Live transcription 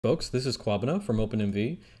Folks, this is Kwabena from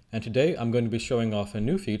OpenMV, and today I'm going to be showing off a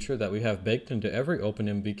new feature that we have baked into every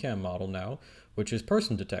OpenMV cam model now, which is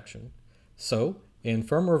person detection. So, in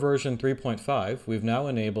firmware version 3.5, we've now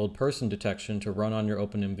enabled person detection to run on your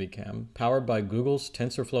OpenMV cam, powered by Google's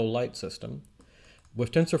TensorFlow Lite system.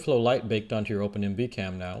 With TensorFlow Lite baked onto your OpenMV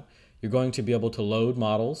cam now, you're going to be able to load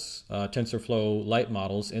models, TensorFlow Lite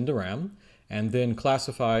models into RAM, and then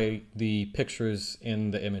classify the pictures in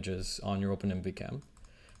the images on your OpenMV cam.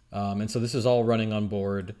 And so this is all running on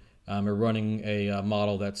board. We're running a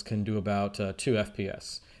model that can do about 2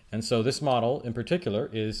 FPS. And so this model in particular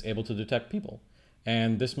is able to detect people.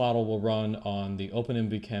 And this model will run on the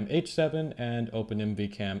OpenMV Cam H7 and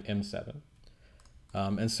OpenMV Cam M7.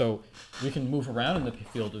 And so we can move around in the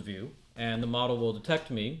field of view, and the model will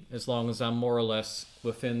detect me as long as I'm more or less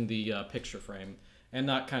within the picture frame and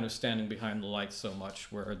not kind of standing behind the lights so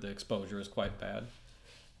much where the exposure is quite bad.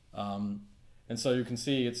 And so you can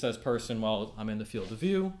see it says person while I'm in the field of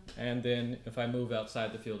view, and then if I move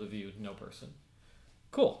outside the field of view, no person.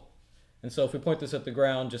 Cool. And so if we point this at the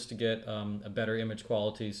ground just to get a better image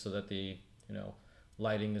quality so that the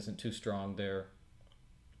lighting isn't too strong there,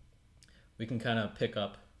 we can kind of pick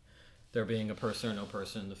up there being a person or no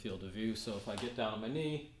person in the field of view. So if I get down on my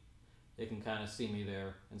knee, it can kind of see me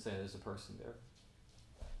there and say there's a person there.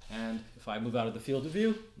 And if I move out of the field of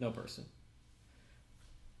view, no person.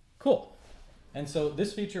 Cool. And so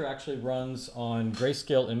this feature actually runs on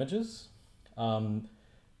grayscale images.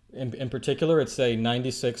 In particular, it's a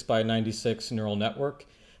 96 by 96 neural network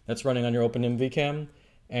that's running on your OpenMV cam.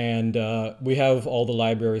 And we have all the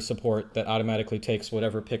library support that automatically takes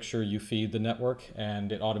whatever picture you feed the network,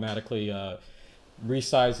 and it automatically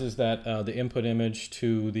resizes the input image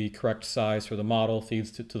to the correct size for the model,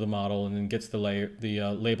 feeds it to the model, and then gets the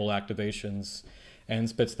label activations and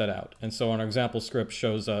spits that out. And so our example script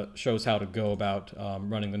shows how to go about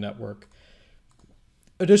running the network.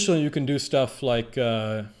 Additionally, you can do stuff like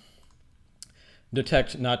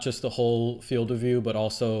detect not just the whole field of view, but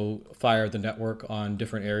also fire the network on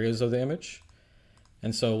different areas of the image.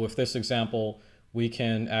 And so with this example, we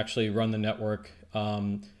can actually run the network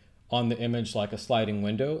on the image like a sliding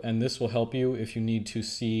window, and this will help you if you need to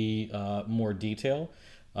see more detail.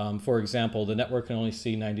 For example, the network can only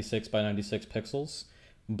see 96 by 96 pixels,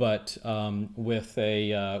 but with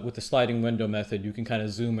the sliding window method, you can kind of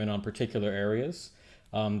zoom in on particular areas.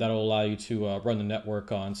 That'll allow you to run the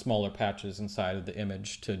network on smaller patches inside of the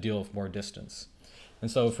image to deal with more distance. And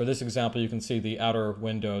so for this example, you can see the outer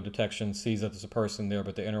window detection sees that there's a person there,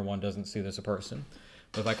 but the inner one doesn't see there's a person.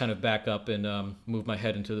 But if I kind of back up and move my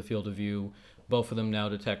head into the field of view, both of them now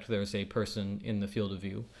detect there's a person in the field of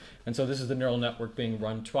view. And so this is the neural network being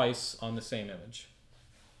run twice on the same image.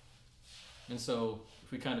 And so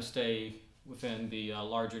if we kind of stay within the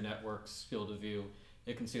larger network's field of view,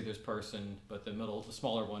 it can see there's person, but the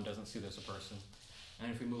smaller one doesn't see there's a person. And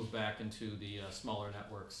if we move back into the smaller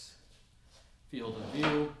network's field of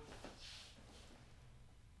view,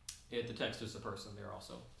 it detects there's a person there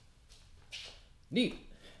also. Neat.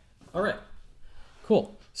 All right,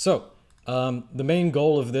 cool. So the main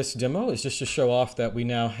goal of this demo is just to show off that we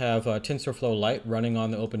now have TensorFlow Lite running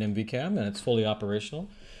on the OpenMV cam, and it's fully operational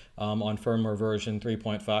on firmware version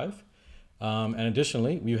 3.5. And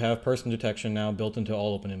additionally, you have person detection now built into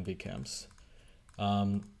all OpenMV cams.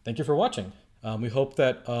 Thank you for watching. We hope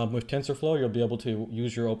that with TensorFlow, you'll be able to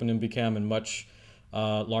use your OpenMV cam in much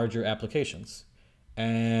larger applications.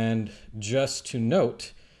 And just to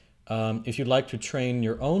note, if you'd like to train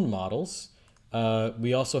your own models,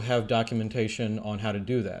 we also have documentation on how to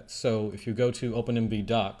do that. So if you go to OpenMV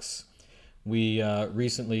docs, we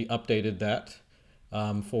recently updated that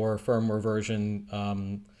for firmware version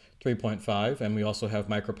 3.5, and we also have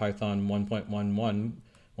MicroPython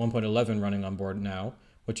 1.11 running on board now,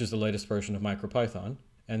 which is the latest version of MicroPython.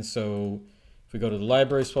 And so if we go to the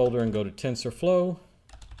libraries folder and go to TensorFlow,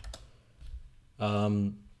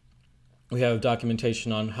 we have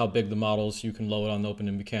documentation on how big the models you can load on the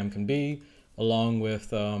OpenMV cam can be, along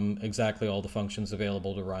with exactly all the functions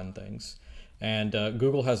available to run things. And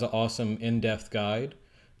Google has an awesome in-depth guide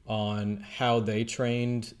on how they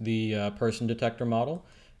trained the person detector model,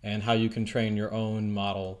 and how you can train your own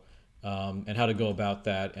model, and how to go about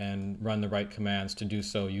that and run the right commands to do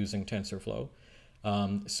so using TensorFlow.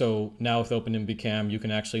 So now with OpenMV cam, you can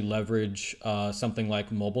actually leverage something like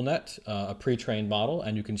MobileNet, a pre-trained model,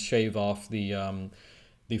 and you can shave off the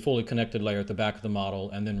fully connected layer at the back of the model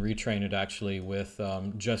and then retrain it actually with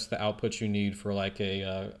just the outputs you need for like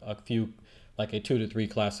a 2 to 3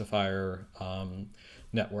 classifier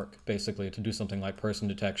network, basically, to do something like person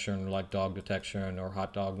detection, or like dog detection, or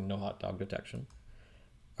hot dog and no hot dog detection.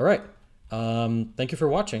 All right. Thank you for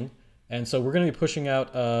watching. And so we're going to be pushing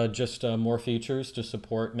out just more features to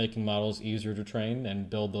support making models easier to train and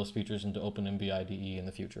build those features into OpenMV IDE in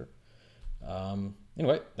the future.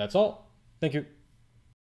 Anyway, that's all. Thank you.